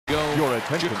Your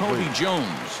attention, Jacoby please.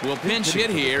 Jones will pinch hit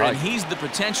here, and he's the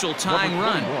potential tying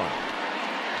run.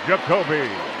 Jacoby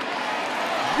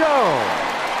Jones.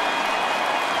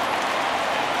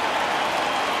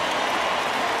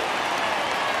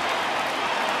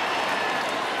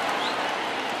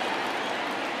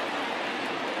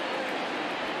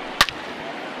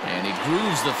 And he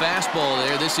grooves the fastball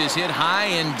there. This is hit high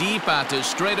and deep out to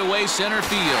straightaway center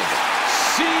field.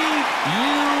 See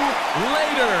you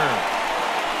later.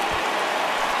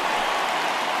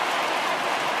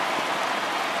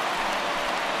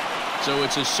 So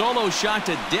it's a solo shot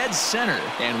to dead center,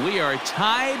 and we are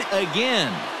tied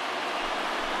again.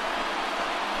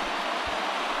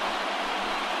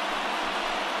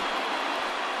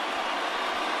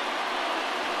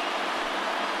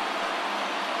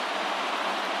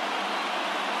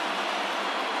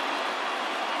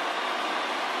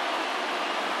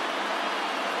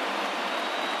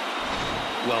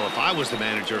 Well, if I was the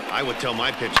manager, I would tell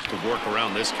my pitchers to work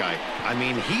around this guy. I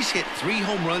mean, he's hit 3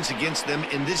 home runs against them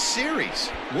in this series.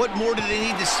 What more do they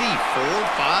need to see? 4,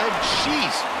 5?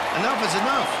 Jeez, enough is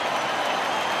enough.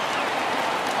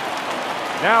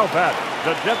 Now batting,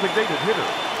 the designated hitter,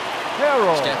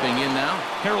 Harold. Stepping in now,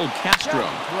 Castro.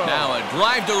 Now a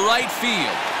drive to right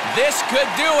field. This could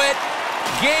do it.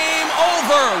 Game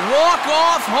over.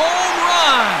 Walk-off home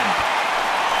run.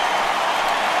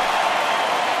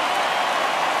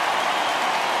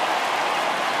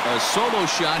 A solo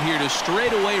shot here to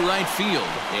straightaway right field,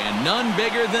 and none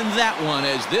bigger than that one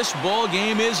as this ball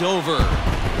game is over.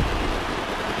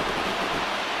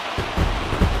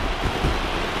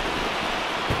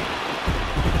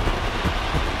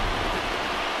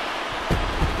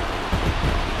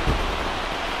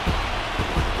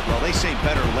 Well, they say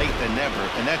better late than never,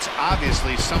 and that's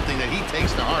obviously something that he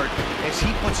takes to heart as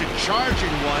he puts a charge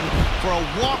in one for a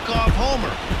walk-off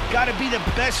homer. Got to be the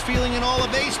best feeling in all of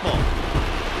baseball.